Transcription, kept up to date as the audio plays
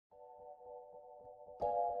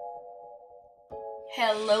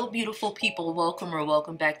Hello beautiful people,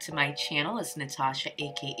 welcome back to my channel. It's Natasha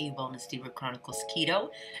aka Wellness Diva Chronicles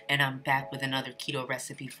Keto, and I'm back with another keto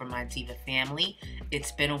recipe for my Diva family.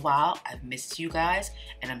 It's been a while, I've missed you guys,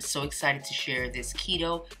 and I'm so excited to share this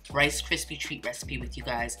keto Rice Krispie treat recipe with you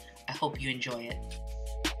guys. I hope you enjoy it.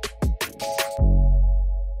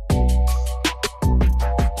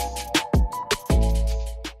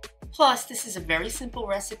 Plus, this is a very simple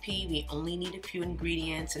recipe. We only need a few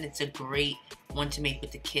ingredients, and it's a great one to make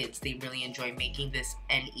with the kids. They really enjoy making this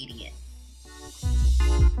and eating it.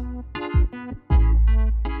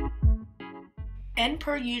 And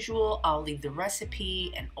per usual, I'll leave the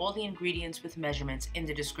recipe and all the ingredients with measurements in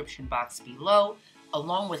the description box below,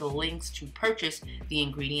 along with links to purchase the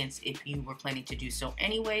ingredients if you were planning to do so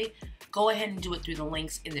anyway. Go ahead and do it through the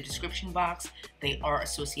links in the description box. They are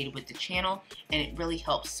associated with the channel, and it really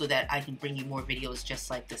helps so that I can bring you more videos just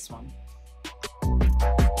like this one.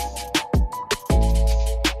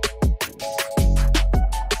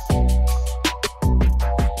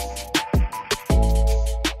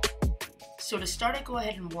 So to start, I go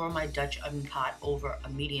ahead and warm my Dutch oven pot over a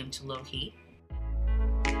medium to low heat.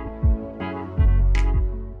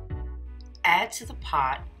 Add to the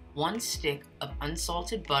pot 1 stick of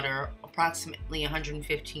unsalted butter, approximately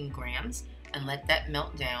 115 grams, and let that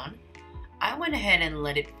melt down. I went ahead and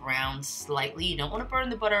let it brown slightly. You don't want to burn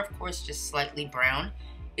the butter, of course, just slightly brown.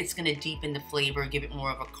 It's going to deepen the flavor, give it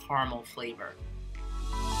more of a caramel flavor.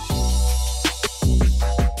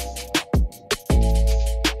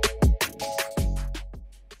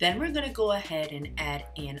 Then we're going to go ahead and add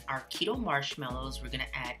in our keto marshmallows. We're going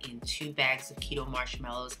to add in 2 bags of keto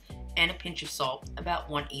marshmallows and a pinch of salt, about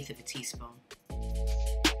 1/8 of a teaspoon.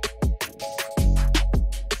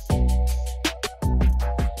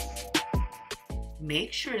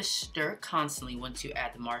 Make sure to stir constantly once you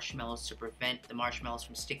add the marshmallows to prevent the marshmallows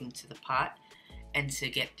from sticking to the pot and to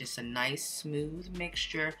get just a nice smooth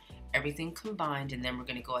mixture, everything combined, and then we're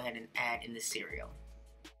going to go ahead and add in the cereal.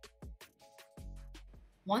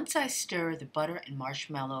 Once I stir the butter and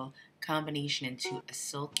marshmallow combination into a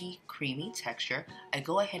silky, creamy texture, I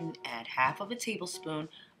go ahead and add 1/2 tablespoon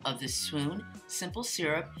of the Swoon simple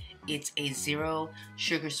syrup. It's a 0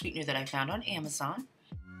 sugar sweetener that I found on Amazon.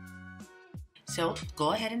 So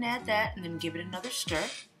go ahead and add that and then give it another stir.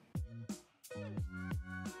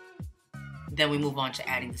 Then we move on to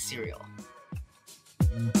adding the cereal.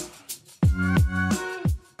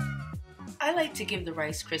 I like to give the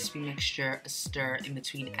Rice Krispie mixture a stir in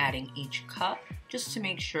between adding each cup, just to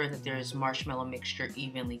make sure that there is marshmallow mixture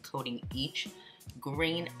evenly coating each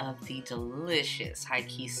grain of the delicious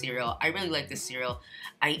HighKey cereal. I really like this cereal.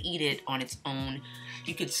 I eat it on its own.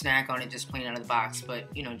 You could snack on it just plain out of the box,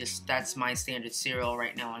 but you know, just that's my standard cereal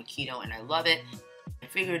right now on keto, and I love it. I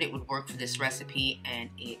figured it would work for this recipe, and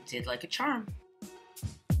it did like a charm.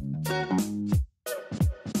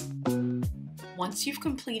 Once you've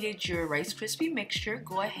completed your Rice Krispie mixture,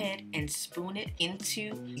 go ahead and spoon it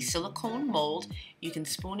into the silicone mold. You can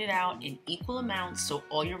spoon it out in equal amounts so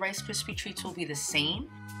all your Rice Krispie treats will be the same.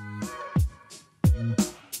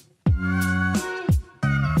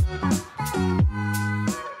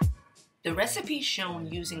 The recipe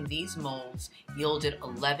shown using these molds yielded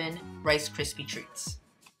 11 Rice Krispie treats.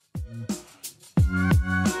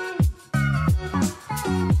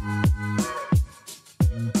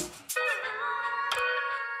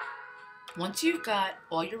 Once you've got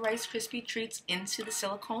all your Rice Krispie treats into the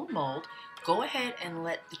silicone mold, go ahead and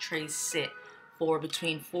let the trays sit for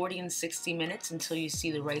between 40 and 60 minutes until you see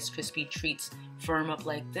the Rice Krispie treats firm up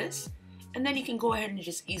like this. And then you can go ahead and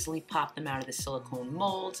just easily pop them out of the silicone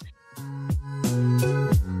molds.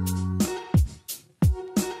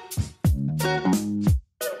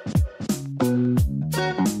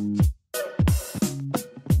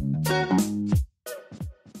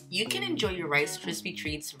 You can enjoy your Rice Krispie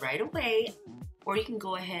treats right away, or you can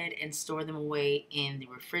go ahead and store them away in the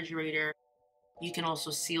refrigerator. You can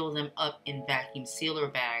also seal them up in vacuum sealer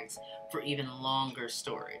bags for even longer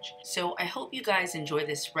storage. So I hope you guys enjoy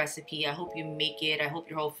this recipe. I hope you make it. I hope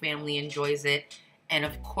your whole family enjoys it. And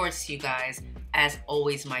of course, you guys, as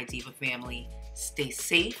always, my Diva family, stay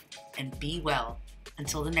safe and be well.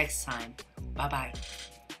 Until the next time, bye-bye.